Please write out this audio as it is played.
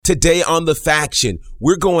Today on The Faction,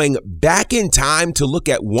 we're going back in time to look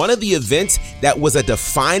at one of the events that was a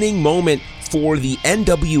defining moment for the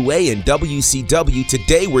NWA and WCW.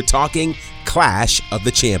 Today we're talking Clash of the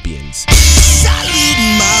Champions. Salute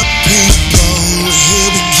my people, here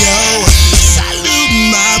we go. Salute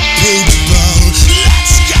my people,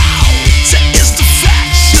 let's go. It's The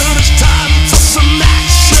Faction, it's time for some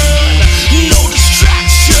action. No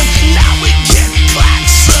distraction, now we get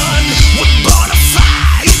Klaxon. We're bona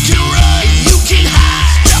fide, you can run, you can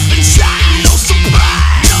hide. Step inside, no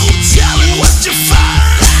surprise, no telling what you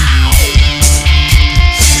find.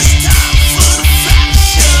 It's time for The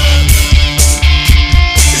Faction.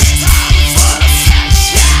 It's time for The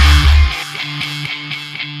Faction.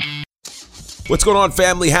 What's going on,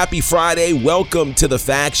 family? Happy Friday. Welcome to The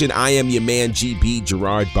Faction. I am your man, GB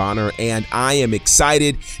Gerard Bonner, and I am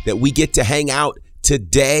excited that we get to hang out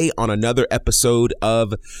today on another episode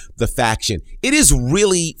of The Faction. It is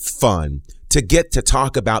really fun to get to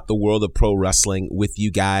talk about the world of pro wrestling with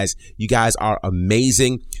you guys. You guys are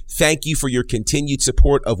amazing. Thank you for your continued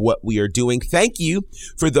support of what we are doing. Thank you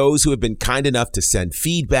for those who have been kind enough to send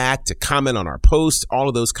feedback, to comment on our posts, all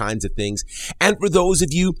of those kinds of things. And for those of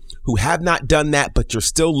you who have not done that, but you're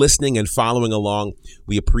still listening and following along,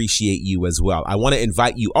 we appreciate you as well. I want to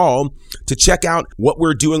invite you all to check out what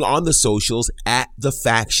we're doing on the socials at The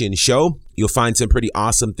Faction Show. You'll find some pretty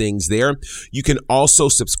awesome things there. You can also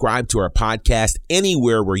subscribe to our podcast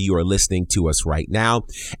anywhere where you are listening to us right now.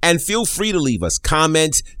 And feel free to leave us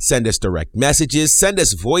comments, send us direct messages, send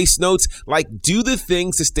us voice notes, do the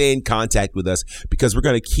things to stay in contact with us, because we're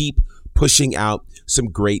going to keep pushing out some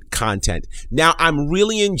great content. Now, I'm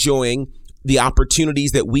really enjoying the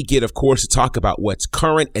opportunities that we get, of course, to talk about what's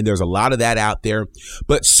current, and there's a lot of that out there.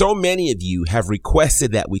 But so many of you have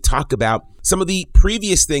requested that we talk about some of the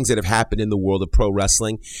previous things that have happened in the world of pro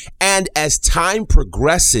wrestling. And as time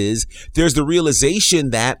progresses, there's the realization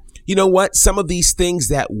that, you know what, some of these things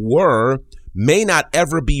that were may not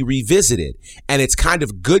ever be revisited. And it's kind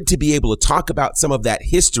of good to be able to talk about some of that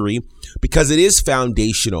history, because it is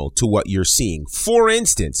foundational to what you're seeing. For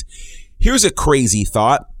instance, here's a crazy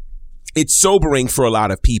thought. It's sobering for a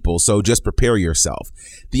lot of people, so just prepare yourself.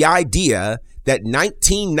 The idea that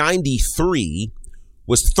 1993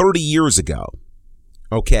 was 30 years ago.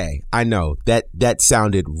 Okay, I know that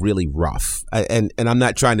sounded really rough, and I'm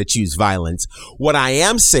not trying to choose violence. What I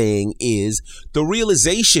am saying is the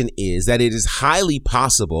realization is that it is highly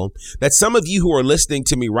possible that some of you who are listening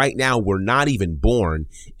to me right now were not even born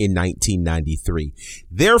in 1993.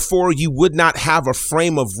 Therefore, you would not have a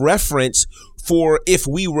frame of reference for if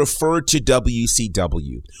we refer to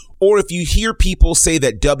WCW, or if you hear people say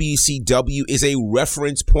that WCW is a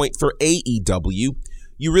reference point for AEW,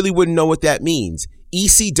 you really wouldn't know what that means.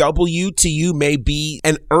 ECW to you may be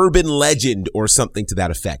an urban legend or something to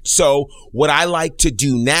that effect. So what I like to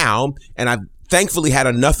do now, and I've thankfully had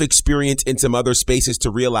enough experience in some other spaces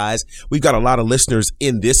to realize we've got a lot of listeners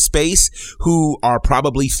in this space who are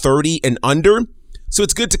probably 30 and under. So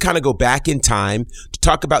it's good to kind of go back in time to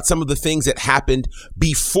talk about some of the things that happened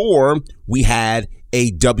before we had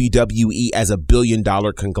a WWE as a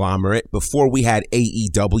billion-dollar conglomerate, before we had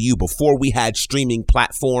AEW, before we had streaming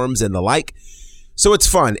platforms and the like. So it's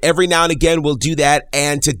fun. Every now and again, we'll do that.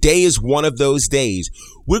 And today is one of those days.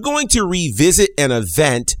 We're going to revisit an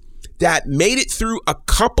event that made it through a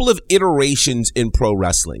couple of iterations in pro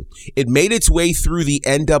wrestling. It made its way through the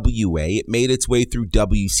NWA. It made its way through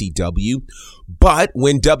WCW. But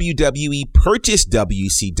when WWE purchased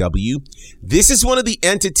WCW, this is one of the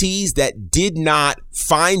entities that did not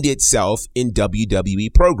find itself in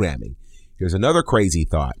WWE programming. Here's another crazy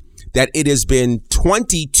thought, that it has been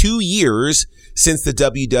 22 years since the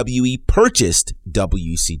WWE purchased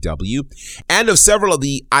WCW, and of several of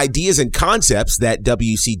the ideas and concepts that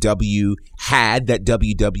WCW had that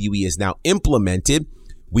WWE has now implemented.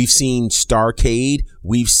 We've seen Starrcade,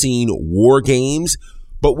 we've seen War Games,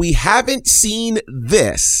 but we haven't seen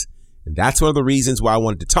this. And that's one of the reasons why I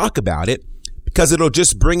wanted to talk about it, because it'll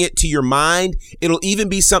just bring it to your mind. It'll even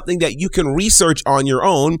be something that you can research on your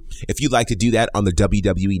own if you'd like to do that on the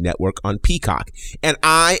WWE Network on Peacock. And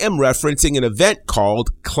I am referencing an event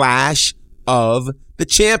called Clash of the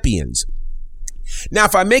Champions. Now,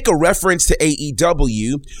 if I make a reference to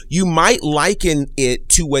AEW, you might liken it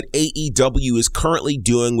to what AEW is currently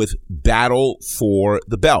doing with Battle for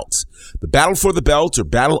the Belts. The Battle for the Belts, or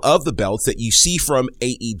Battle of the Belts, that you see from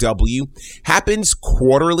AEW happens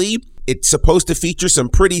quarterly. It's supposed to feature some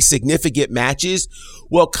pretty significant matches.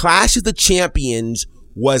 Well, Clash of the Champions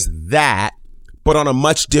was that, but on a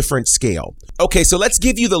much different scale. Okay, so let's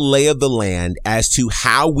give you the lay of the land as to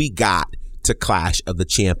how we got to Clash of the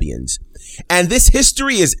Champions. And this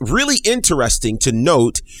history is really interesting to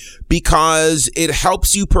note because it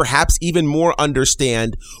helps you perhaps even more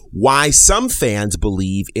understand why some fans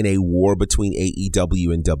believe in a war between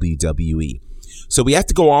AEW and WWE. So we have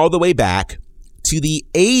to go all the way back to the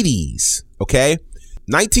 80s, okay?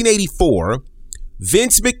 1984,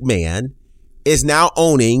 Vince McMahon is now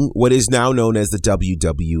owning what is now known as the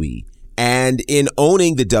WWE. And in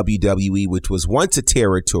owning the WWE, which was once a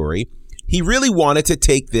territory, he really wanted to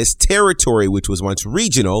take this territory, which was once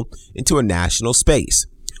regional, into a national space.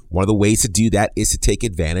 One of the ways to do that is to take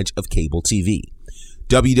advantage of cable TV.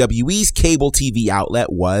 WWE's cable TV outlet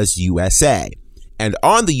was USA. And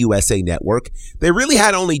on the USA Network, they really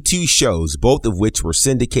had only two shows, both of which were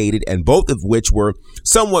syndicated and both of which were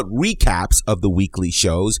somewhat recaps of the weekly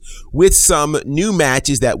shows with some new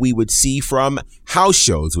matches that we would see from house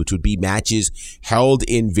shows, which would be matches held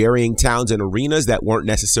in varying towns and arenas that weren't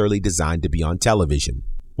necessarily designed to be on television.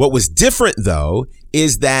 What was different, though,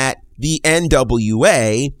 is that the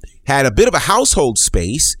NWA had a bit of a household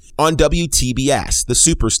space on WTBS, the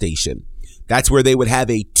Superstation. That's where they would have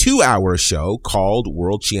a 2-hour show called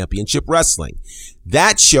World Championship Wrestling.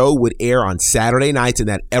 That show would air on Saturday nights in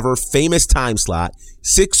that ever famous time slot,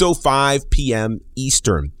 6:05 p.m.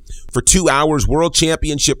 Eastern. For 2 hours, World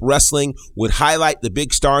Championship Wrestling would highlight the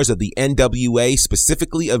big stars of the NWA,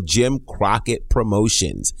 specifically of Jim Crockett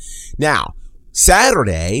Promotions. Now,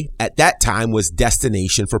 Saturday at that time was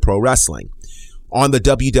destination for pro wrestling. On the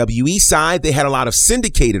WWE side, they had a lot of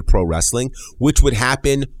syndicated pro wrestling, which would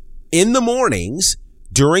happen in the mornings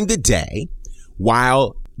during the day,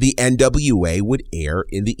 while the NWA would air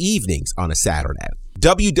in the evenings on a Saturday.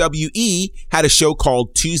 WWE had a show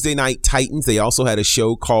called Tuesday Night Titans. They also had a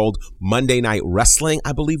show called Monday Night Wrestling,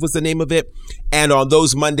 I believe was the name of it. And on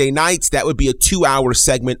those Monday nights, that would be a 2-hour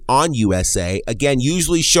segment on USA. Again,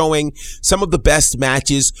 usually showing some of the best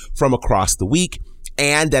matches from across the week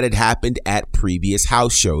and that had happened at previous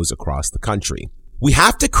house shows across the country. We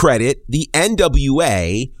have to credit the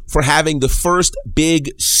NWA for having the first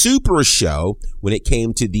big super show when it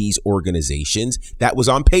came to these organizations that was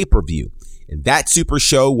on pay-per-view. And that super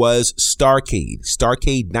show was Starrcade.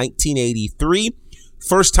 Starrcade 1983.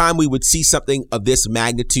 First time we would see something of this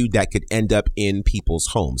magnitude that could end up in people's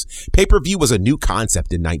homes. Pay-per-view was a new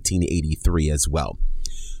concept in 1983 as well.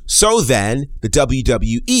 So then, the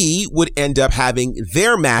WWE would end up having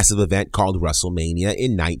their massive event called WrestleMania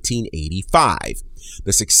in 1985.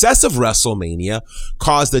 The success of WrestleMania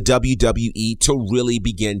caused the WWE to really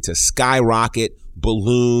begin to skyrocket,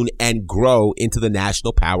 balloon, and grow into the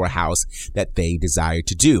national powerhouse that they desired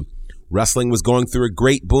to do. Wrestling was going through a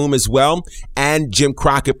great boom as well, and Jim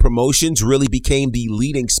Crockett Promotions really became the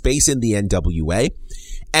leading space in the NWA.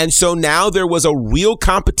 And so now there was a real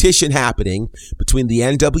competition happening between the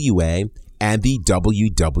NWA and the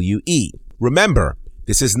WWE. Remember,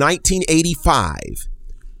 this is 1985.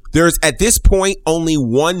 There's at this point only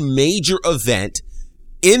one major event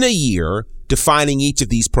in a year defining each of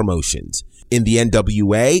these promotions. In the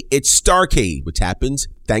NWA, it's Starrcade, which happens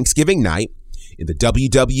Thanksgiving night. In the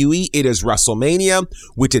WWE, it is WrestleMania,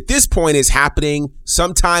 which at this point is happening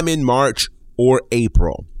sometime in March or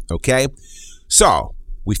April. Okay? So,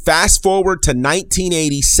 we fast forward to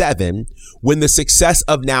 1987 when the success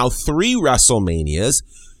of now 3 WrestleManias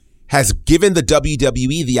has given the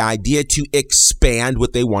WWE the idea to expand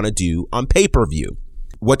what they want to do on pay-per-view.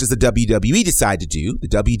 What does the WWE decide to do? The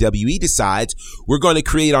WWE decides we're going to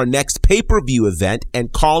create our next pay-per-view event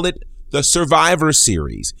and call it the Survivor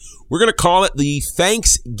Series. We're going to call it the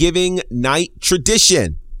Thanksgiving Night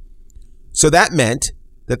Tradition. So that meant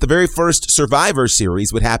that the very first Survivor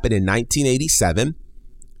Series would happen in 1987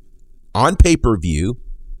 on pay-per-view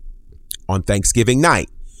on Thanksgiving night.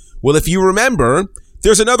 Well, if you remember,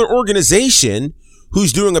 there's another organization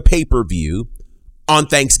who's doing a pay-per-view on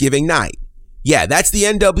Thanksgiving night. Yeah, that's the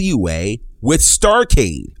NWA with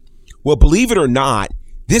Starrcade. Well, believe it or not,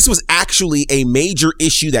 this was actually a major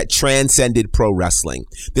issue that transcended pro wrestling.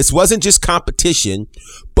 This wasn't just competition,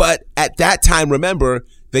 but at that time, remember,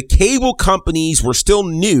 the cable companies were still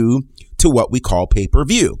new to what we call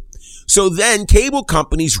pay-per-view. So then cable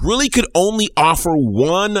companies really could only offer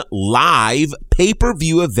one live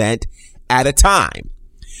pay-per-view event at a time.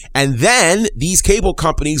 And then these cable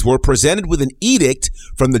companies were presented with an edict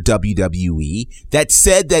from the WWE that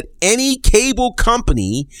said that any cable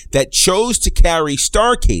company that chose to carry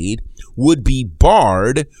Starrcade would be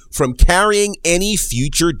barred from carrying any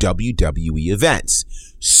future WWE events.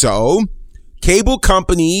 So cable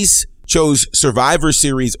companies chose Survivor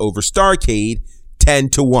Series over Starrcade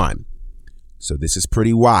 10-1. So this is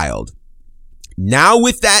pretty wild. Now,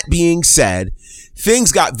 with that being said,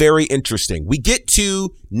 things got very interesting. We get to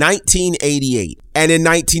 1988. And in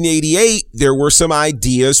 1988, there were some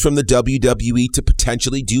ideas from the WWE to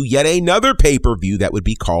potentially do yet another pay-per-view that would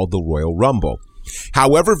be called the Royal Rumble.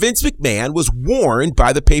 However, Vince McMahon was warned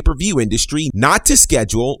by the pay-per-view industry not to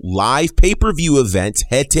schedule live pay-per-view events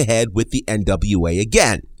head-to-head with the NWA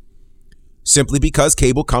again, simply because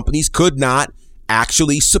cable companies could not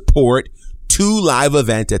actually support two live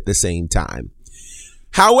events at the same time.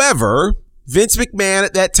 However, Vince McMahon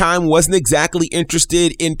at that time wasn't exactly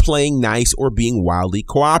interested in playing nice or being wildly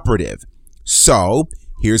cooperative. So,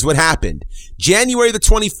 here's what happened. January the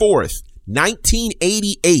 24th,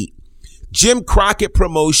 1988, Jim Crockett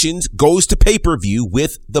Promotions goes to pay-per-view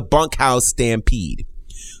with the Bunkhouse Stampede.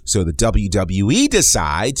 So the WWE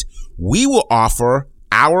decides we will offer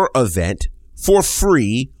our event for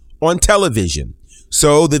free on television.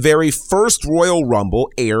 So the very first Royal Rumble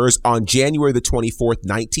airs on January the 24th,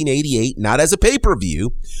 1988, not as a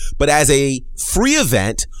pay-per-view, but as a free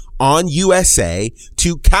event on USA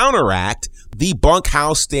to counteract the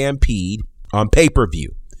Bunkhouse Stampede on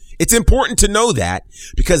pay-per-view. It's important to know that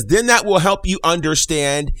because then that will help you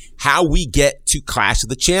understand how we get to Clash of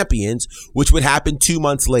the Champions, which would happen 2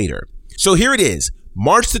 months later. So here it is,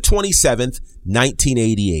 March the 27th,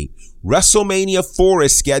 1988. WrestleMania 4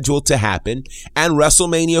 is scheduled to happen, and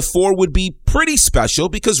WrestleMania 4 would be pretty special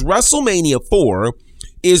because WrestleMania 4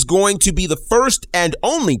 is going to be the first and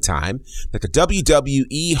only time that the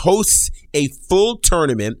WWE hosts a full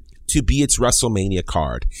tournament to be its WrestleMania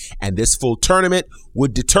card. And this full tournament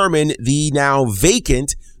would determine the now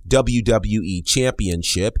vacant WWE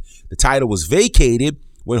Championship. The title was vacated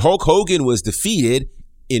when Hulk Hogan was defeated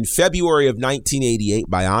in February of 1988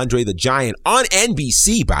 by Andre the Giant on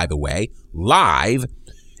NBC, by the way, live.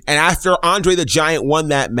 And after Andre the Giant won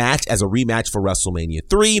that match as a rematch for WrestleMania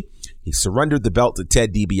 3, he surrendered the belt to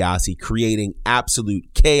Ted DiBiase, creating absolute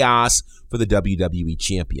chaos for the WWE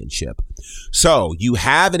Championship. So you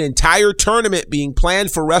have an entire tournament being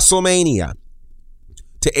planned for WrestleMania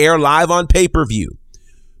to air live on pay-per-view,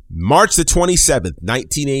 March the 27th,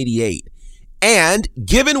 1988. And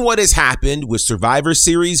given what has happened with Survivor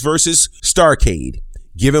Series versus Starrcade,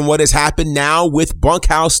 given what has happened now with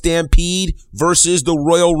Bunkhouse Stampede versus the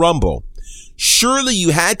Royal Rumble, surely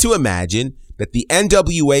you had to imagine that the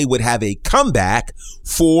NWA would have a comeback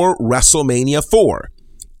for WrestleMania 4.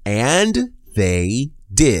 And they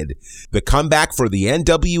did. The comeback for the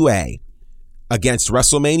NWA against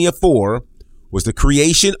WrestleMania 4 was the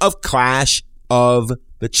creation of Clash of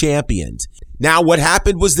the Champions. Now, what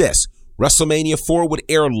happened was this. WrestleMania 4 would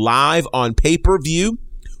air live on pay-per-view,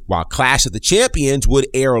 while Clash of the Champions would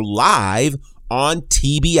air live on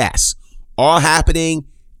TBS, all happening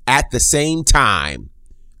at the same time.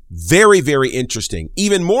 Very, very interesting.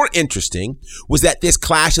 Even more interesting was that this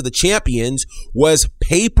Clash of the Champions was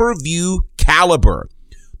pay-per-view caliber.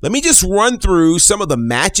 Let me just run through some of the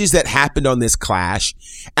matches that happened on this Clash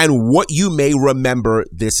and what you may remember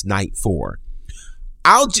this night for.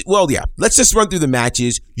 Let's just run through the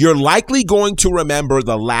matches. You're likely going to remember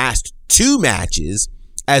the last two matches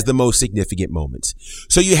as the most significant moments.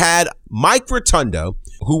 So you had Mike Rotundo,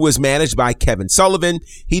 who was managed by Kevin Sullivan.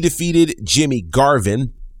 He defeated Jimmy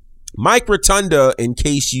Garvin. Mike Rotundo, in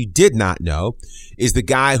case you did not know, is the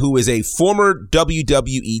guy who is a former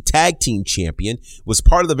WWE Tag Team Champion, was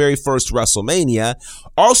part of the very first WrestleMania,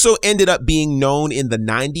 also ended up being known in the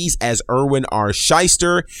 90s as Irwin R.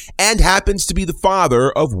 Shyster, and happens to be the father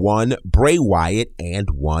of one Bray Wyatt and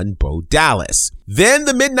one Bo Dallas. Then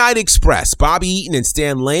the Midnight Express, Bobby Eaton and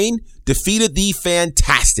Stan Lane, defeated the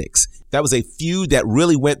Fantastics. That was a feud that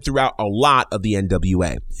really went throughout a lot of the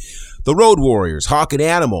NWA. The Road Warriors, Hawk and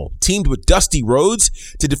Animal, teamed with Dusty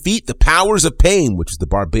Rhodes to defeat the Powers of Pain, which is the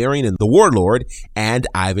Barbarian and the Warlord, and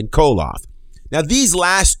Ivan Koloff. Now, these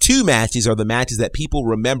last two matches are the matches that people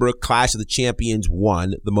remember Clash of the Champions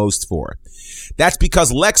won the most for. That's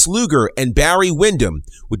because Lex Luger and Barry Windham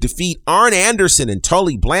would defeat Arn Anderson and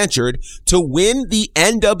Tully Blanchard to win the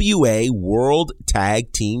NWA World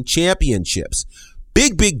Tag Team Championships.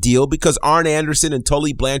 Big deal because Arn Anderson and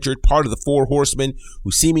Tully Blanchard, part of the Four Horsemen who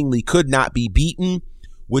seemingly could not be beaten,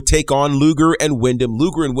 would take on Luger and Windham.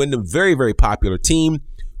 Luger and Windham, very, very popular team,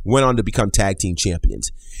 went on to become tag team champions.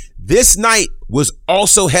 This night was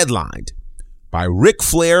also headlined by Ric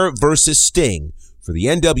Flair versus Sting for the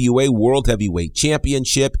NWA World Heavyweight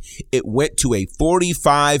Championship. It went to a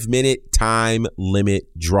 45-minute time limit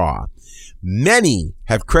draw. Many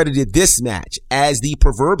have credited this match as the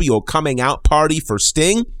proverbial coming out party for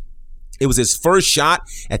Sting. It was his first shot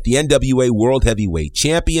at the NWA World Heavyweight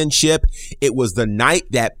Championship. It was the night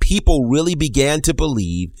that people really began to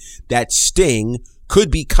believe that Sting could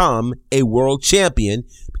become a world champion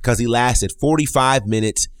because he lasted 45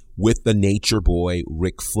 minutes with the Nature Boy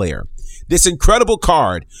Ric Flair. This incredible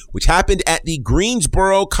card, which happened at the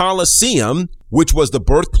Greensboro Coliseum, which was the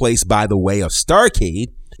birthplace, by the way, of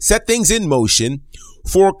Starrcade, set things in motion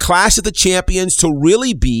for Clash of the Champions to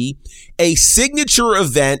really be a signature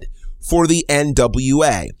event for the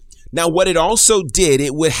NWA. Now, what it also did,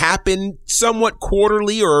 it would happen somewhat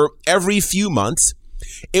quarterly or every few months.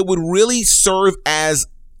 It would really serve as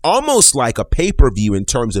almost like a pay-per-view in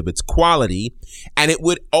terms of its quality, and it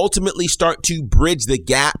would ultimately start to bridge the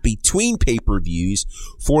gap between pay-per-views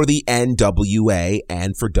for the NWA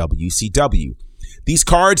and for WCW. These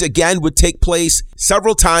cards, again, would take place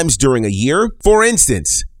several times during a year. For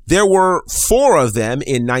instance, there were 4 of them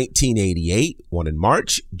in 1988, one in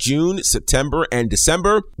March, June, September, and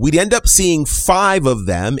December. We'd end up seeing 5 of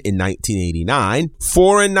them in 1989,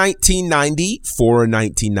 4 in 1990, 4 in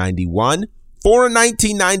 1991, 4 in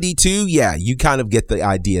 1992. Yeah, you kind of get the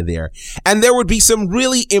idea there. And there would be some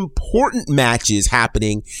really important matches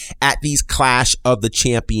happening at these Clash of the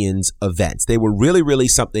Champions events. They were really, really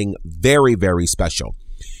something very, very special.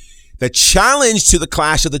 The challenge to the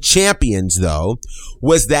Clash of the Champions, though,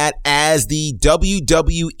 was that as the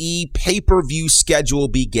WWE pay-per-view schedule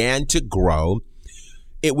began to grow,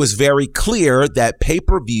 it was very clear that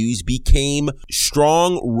pay-per-views became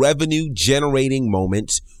strong revenue-generating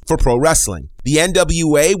moments for pro wrestling. The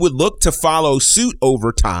NWA would look to follow suit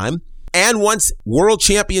over time, and once World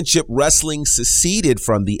Championship Wrestling seceded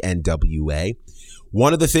from the NWA,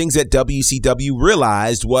 one of the things that WCW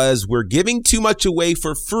realized was we're giving too much away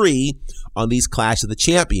for free on these Clash of the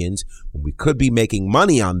Champions when we could be making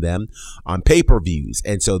money on them on pay-per-views.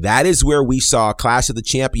 And so that is where we saw Clash of the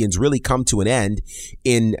Champions really come to an end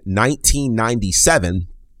in 1997.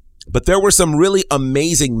 But there were some really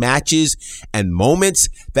amazing matches and moments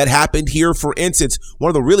that happened here. For instance, one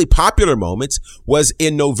of the really popular moments was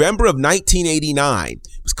in November of 1989.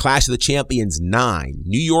 It was Clash of the Champions 9,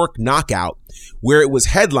 New York Knockout, where it was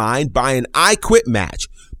headlined by an I Quit match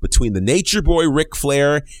between the Nature Boy Ric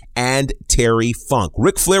Flair and Terry Funk.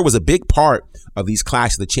 Ric Flair was a big part of these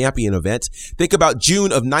Clash of the Champion events. Think about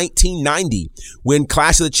June of 1990 when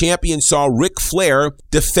Clash of the Champions saw Ric Flair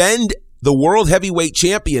defend the World Heavyweight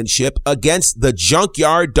Championship against the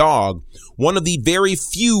Junkyard Dog, one of the very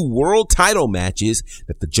few world title matches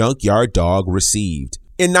that the Junkyard Dog received.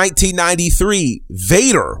 In 1993,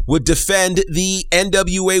 Vader would defend the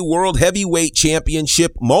NWA World Heavyweight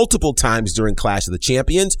Championship multiple times during Clash of the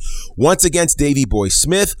Champions, once against Davey Boy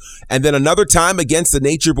Smith, and then another time against the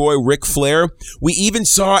Nature Boy Ric Flair. We even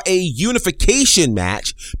saw a unification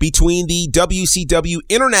match between the WCW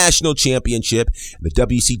International Championship and the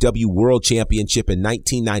WCW World Championship in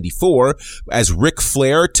 1994 as Ric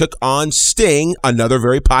Flair took on Sting, another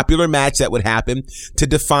very popular match that would happen to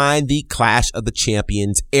define the Clash of the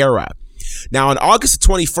Champions era. Now, on August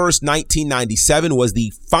 21st, 1997 was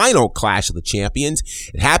the final Clash of the Champions.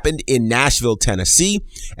 It happened in Nashville, Tennessee,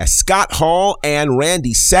 as Scott Hall and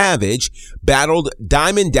Randy Savage battled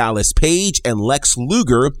Diamond Dallas Page and Lex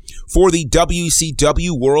Luger for the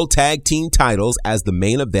WCW World Tag Team titles as the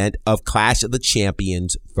main event of Clash of the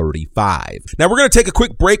Champions 35. Now, we're going to take a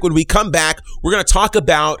quick break. When we come back, we're going to talk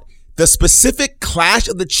about the specific Clash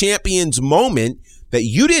of the Champions moment that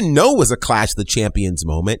you didn't know was a Clash of the Champions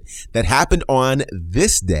moment that happened on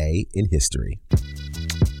this day in history.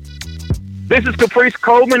 This is Caprice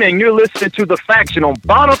Coleman, and you're listening to The Faction on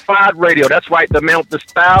Bonafide Radio. That's right, the man with the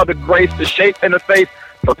style, the grace, the shape, and the face.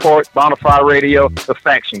 Support Bonafide Radio, The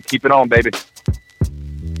Faction. Keep it on, baby.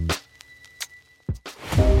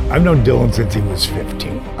 I've known Dylan since he was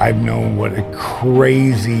 15. I've known what a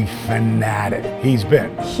crazy fanatic he's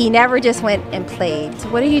been. He never just went and played. So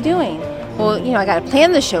what are you doing? Well, I got to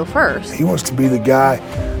plan the show first. He wants to be the guy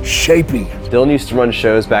shaping it. Dylan used to run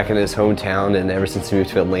shows back in his hometown, and ever since he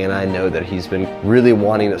moved to Atlanta, I know that he's been really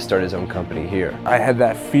wanting to start his own company here. I had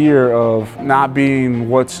that fear of not being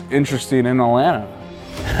what's interesting in Atlanta.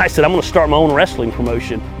 I said, I'm going to start my own wrestling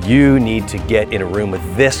promotion. You need to get in a room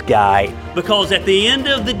with this guy. Because at the end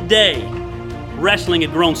of the day, wrestling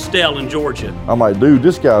had grown stale in Georgia. I'm like, dude,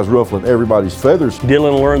 this guy's ruffling everybody's feathers.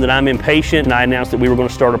 Dylan learned that I'm impatient, and I announced that we were going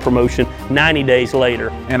to start a promotion 90 days later.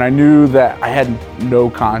 And I knew that I had no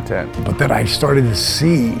content. But then I started to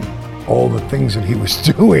see all the things that he was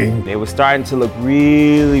doing. It was starting to look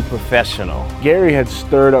really professional. Gary had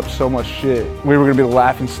stirred up so much shit. We were going to be the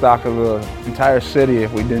laughing stock of the entire city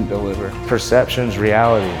if we didn't deliver. Perception's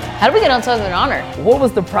reality. How did we get on Southern Honor? What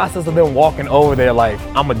was the process of them walking over there like,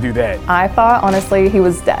 I'm going to do that? I thought, honestly, he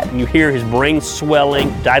was dead. You hear his brain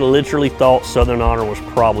swelling. I literally thought Southern Honor was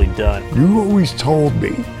probably done. You always told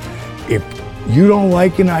me, if You don't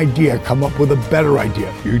like an idea, come up with a better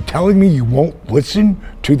idea. You're telling me you won't listen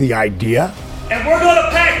to the idea? And we're going to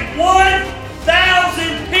pack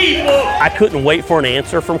 1,000 people. I couldn't wait for an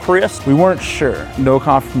answer from Chris. We weren't sure. No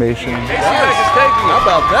confirmation. How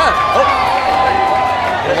about that?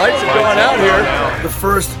 The lights are going out here. The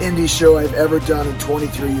first indie show I've ever done in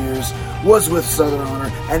 23 years was with Southern Honor,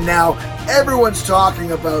 and now everyone's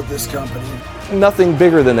talking about this company. Nothing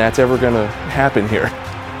bigger than that's ever going to happen here.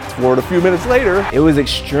 For a few minutes later, it was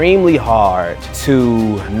extremely hard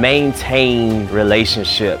to maintain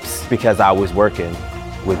relationships because I was working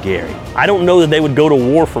with Gary. I don't know that they would go to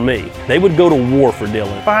war for me. They would go to war for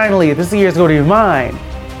Dylan. Finally, this year's going to be mine.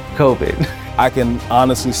 COVID. I can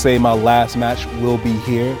honestly say my last match will be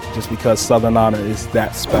here just because Southern Honor is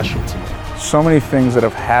that special to me. So many things that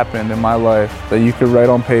have happened in my life that you could write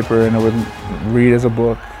on paper and it would read as a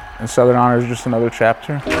book. And Southern Honor is just another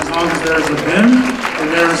chapter. As long as there's a them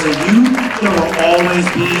and there's a you, there will always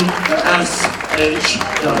be the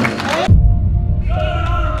SHW.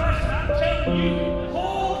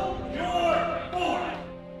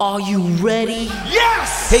 Are you ready?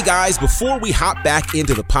 Yes! Hey guys, before we hop back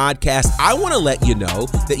into the podcast, I want to let you know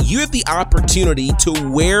that you have the opportunity to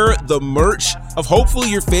wear the merch of hopefully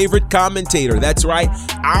your favorite commentator. That's right,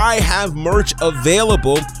 I have merch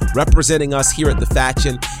available representing us here at The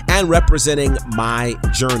Faction and representing my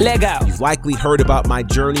journey. Lego. You've likely heard about my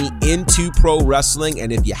journey into pro wrestling,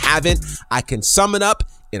 and if you haven't, I can sum it up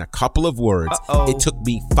in a couple of words. It took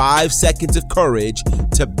me 5 seconds of courage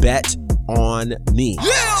to bet on me.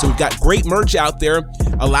 Yeah! So we've got great merch out there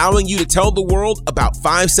allowing you to tell the world about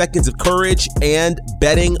 5 seconds of courage and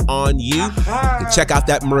betting on you. You can check out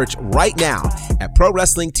that merch right now at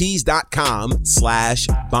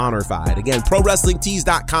ProWrestlingTees.com/Bonnerfied. Again,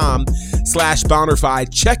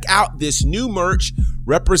 ProWrestlingTees.com/Bonnerfied. Check out this new merch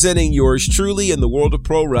representing yours truly in the world of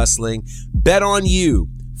pro wrestling. Bet on you.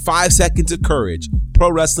 5 seconds of courage.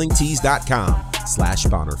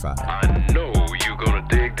 ProWrestlingTees.com/Bonnerfied. I know you're gonna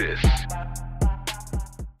dig this.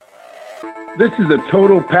 This is a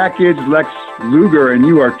total package Lex Luger, and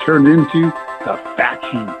you are turned into The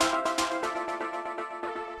Faction.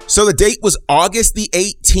 So the date was August the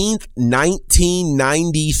 18th,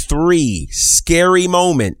 1993. Scary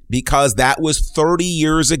moment because that was 30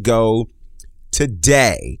 years ago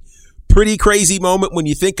today. Pretty crazy moment when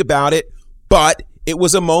you think about it, but it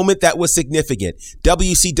was a moment that was significant.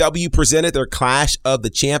 WCW presented their Clash of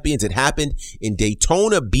the Champions. It happened in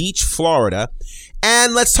Daytona Beach, Florida.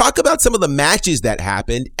 And let's talk about some of the matches that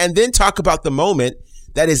happened and then talk about the moment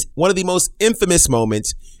that is one of the most infamous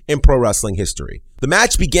moments in pro wrestling history. The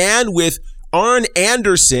match began with Arn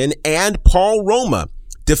Anderson and Paul Roma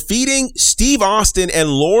defeating Steve Austin and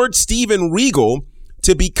Lord Steven Regal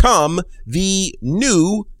to become the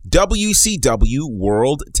new WCW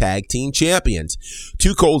World Tag Team Champions.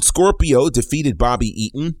 Too Cold Scorpio defeated Bobby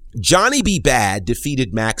Eaton. Johnny B. Bad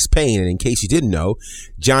defeated Max Payne. And in case you didn't know,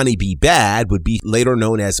 Johnny B. Bad would be later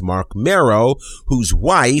known as Mark Marrow, whose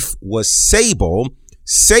wife was Sable.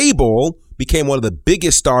 Sable became one of the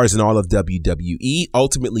biggest stars in all of WWE,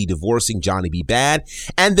 ultimately divorcing Johnny B. Bad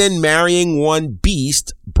and then marrying one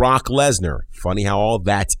beast, Brock Lesnar. Funny how all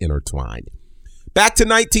that's intertwined. Back to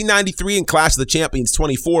 1993 in Clash of the Champions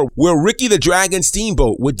 24, where Ricky the Dragon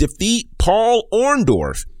Steamboat would defeat Paul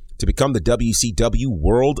Orndorff to become the WCW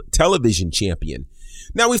World Television Champion.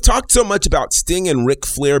 Now, we've talked so much about Sting and Ric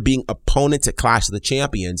Flair being opponents at Clash of the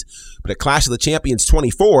Champions, but at Clash of the Champions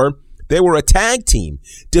 24, they were a tag team,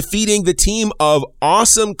 defeating the team of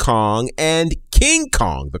Awesome Kong and King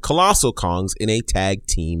Kong, the Colossal Kongs, in a tag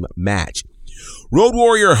team match. Road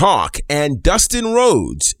Warrior Hawk and Dustin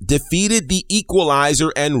Rhodes defeated the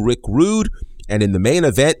Equalizer and Rick Rude. And in the main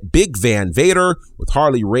event, Big Van Vader with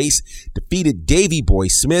Harley Race defeated Davey Boy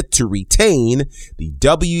Smith to retain the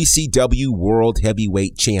WCW World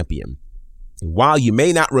Heavyweight Champion. And while you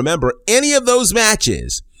may not remember any of those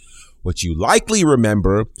matches, what you likely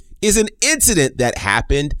remember is an incident that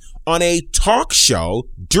happened on a talk show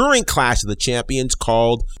during Clash of the Champions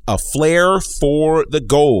called A Flair for the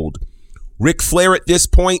Gold. Ric Flair at this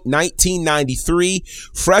point, 1993,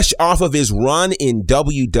 fresh off of his run in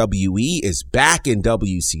WWE, is back in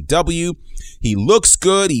WCW. He looks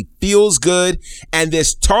good, he feels good, and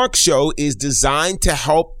this talk show is designed to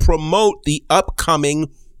help promote the upcoming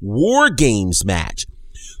War Games match.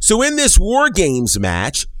 So in this War Games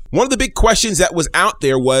match, one of the big questions that was out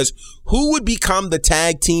there was who would become the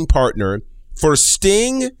tag team partner for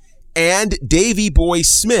Sting and Davey Boy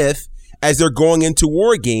Smith as they're going into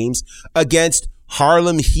War Games against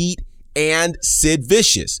Harlem Heat and Sid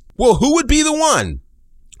Vicious. Well, who would be the one?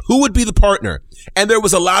 Who would be the partner? And there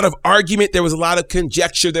was a lot of argument. There was a lot of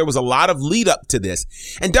conjecture. There was a lot of lead up to this.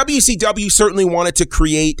 And WCW certainly wanted to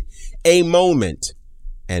create a moment.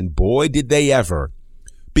 And boy, did they ever.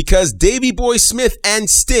 Because Davey Boy Smith and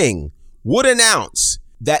Sting would announce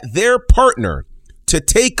that their partner to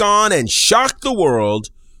take on and shock the world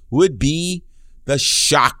would be the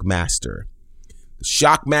Shockmaster. The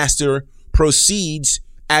Shockmaster proceeds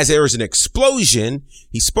as there is an explosion.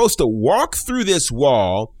 He's supposed to walk through this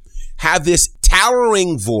wall, have this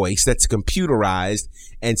towering voice that's computerized,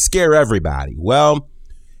 and scare everybody. Well,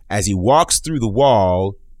 as he walks through the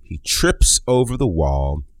wall, he trips over the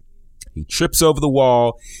wall. He trips over the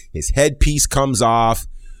wall. His headpiece comes off.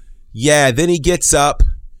 Yeah, then he gets up,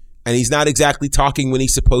 and he's not exactly talking when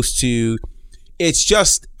he's supposed to. It's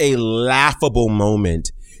just a laughable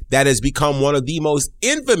moment that has become one of the most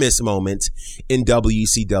infamous moments in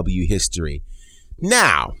WCW history.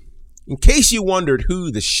 Now, in case you wondered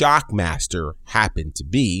who the Shockmaster happened to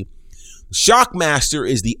be, the Shockmaster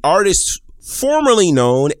is the artist formerly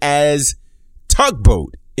known as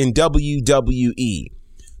Tugboat in WWE.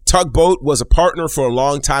 Tugboat was a partner for a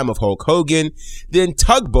long time of Hulk Hogan. Then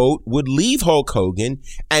Tugboat would leave Hulk Hogan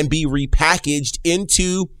and be repackaged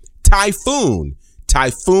into Typhoon.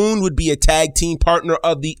 Typhoon would be a tag team partner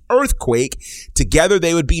of the Earthquake. Together,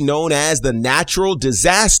 they would be known as the Natural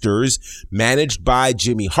Disasters, managed by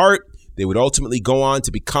Jimmy Hart. They would ultimately go on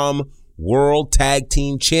to become World Tag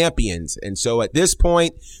Team Champions. And so at this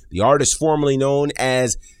point, the artist formerly known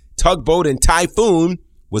as Tugboat and Typhoon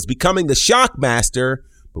was becoming the Shockmaster,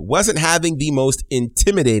 but wasn't having the most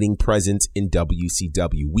intimidating presence in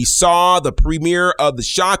WCW. We saw the premiere of the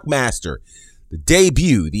Shockmaster, the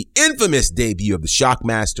debut, the infamous debut of the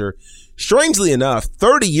Shockmaster, strangely enough,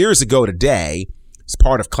 30 years ago today, as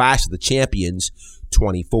part of Clash of the Champions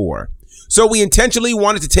 24. So we intentionally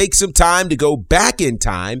wanted to take some time to go back in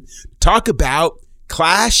time, talk about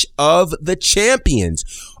Clash of the Champions,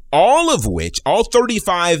 all of which, all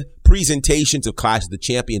 35 presentations of Clash of the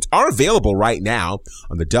Champions are available right now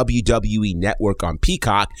on the WWE Network on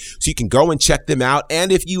Peacock, so you can go and check them out. And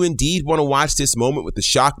if you indeed want to watch this moment with the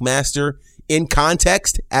Shockmaster in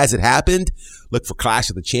context as it happened, look for Clash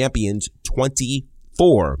of the Champions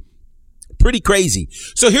 24. Pretty crazy.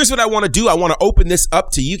 So here's what I want to do. I want to open this up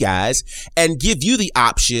to you guys and give you the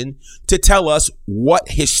option to tell us what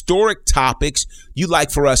historic topics you'd like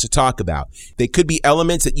for us to talk about. They could be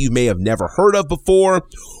elements that you may have never heard of before,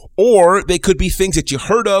 or they could be things that you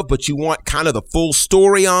heard of, but you want kind of the full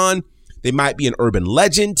story on. They might be an urban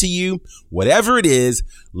legend to you. Whatever it is,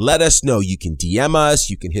 let us know. You can DM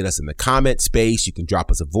us. You can hit us in the comment space. You can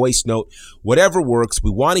drop us a voice note. Whatever works.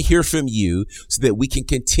 We want to hear from you so that we can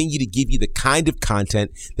continue to give you the kind of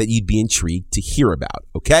content that you'd be intrigued to hear about.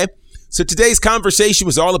 Okay? So today's conversation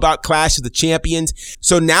was all about Clash of the Champions.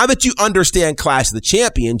 So now that you understand Clash of the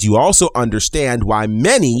Champions, you also understand why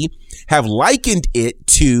many have likened it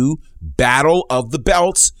to Battle of the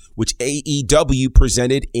Belts, which AEW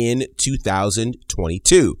presented in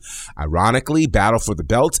 2022. Ironically, Battle for the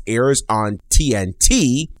Belts airs on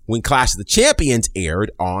TNT when Clash of the Champions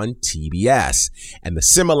aired on TBS. And the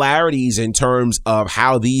similarities in terms of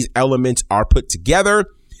how these elements are put together,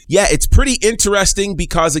 yeah, it's pretty interesting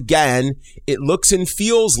because, again, it looks and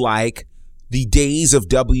feels like the days of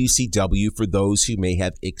WCW for those who may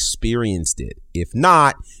have experienced it. If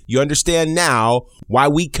not, you understand now why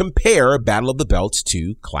we compare Battle of the Belts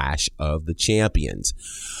to Clash of the Champions.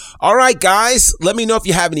 All right, guys, let me know if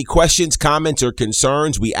you have any questions, comments, or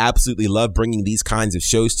concerns. We absolutely love bringing these kinds of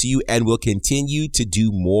shows to you, and we'll continue to do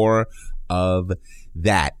more of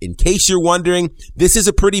that. In case you're wondering, this is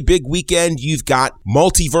a pretty big weekend. You've got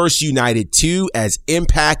Multiverse United 2 as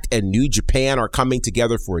Impact and New Japan are coming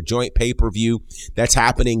together for a joint pay-per-view that's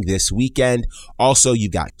happening this weekend. Also,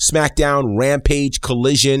 you've got SmackDown, Rampage,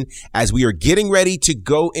 Collision as we are getting ready to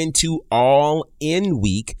go into All In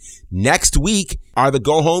week. Next week are the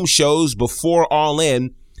go-home shows before All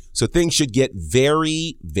In. So things should get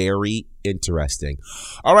very, very interesting.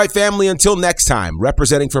 All right, family, until next time,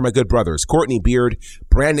 representing for my good brothers, Courtney Beard,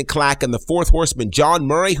 Brandon Clack, and the fourth horseman, John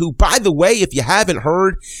Murray, who, by the way, if you haven't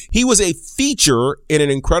heard, he was a feature in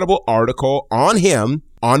an incredible article on him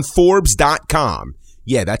on Forbes.com.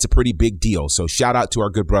 Yeah, that's a pretty big deal. So shout out to our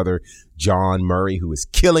good brother, John Murray, who is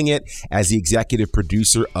killing it as the executive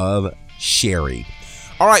producer of Sherry.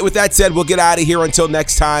 All right, with that said, we'll get out of here. Until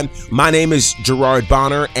next time, my name is Gerard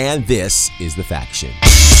Bonner, and this is The Faction.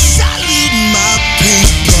 Salute my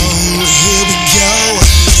people.